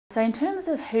So in terms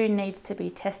of who needs to be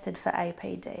tested for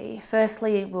APD,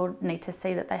 firstly we'll need to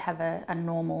see that they have a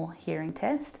normal hearing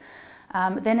test.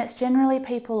 Then it's generally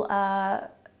people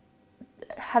are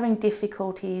having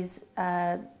difficulties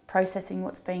processing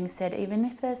what's being said, even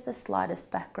if there's the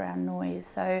slightest background noise.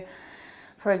 So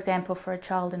for example, for a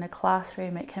child in a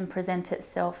classroom, it can present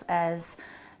itself as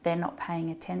they're not paying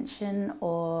attention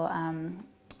or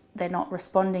they're not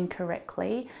responding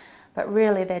correctly, but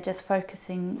really they're just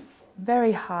focusing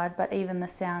very hard, but even the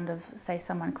sound of, say,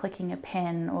 someone clicking a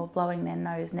pen or blowing their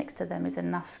nose next to them is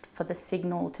enough for the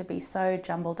signal to be so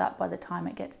jumbled up by the time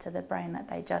it gets to the brain that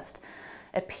they just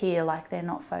appear like they're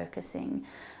not focusing.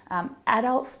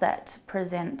 Adults that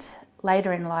present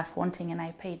later in life wanting an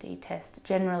APD test,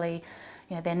 generally,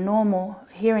 they're normal,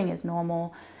 hearing is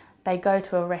normal, they go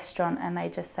to a restaurant and they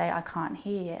just say, I can't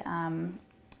hear.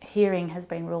 Hearing has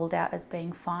been ruled out as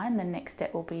being fine. The next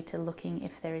step will be to looking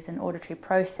if there is an auditory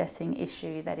processing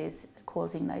issue that is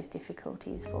causing those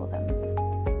difficulties for them.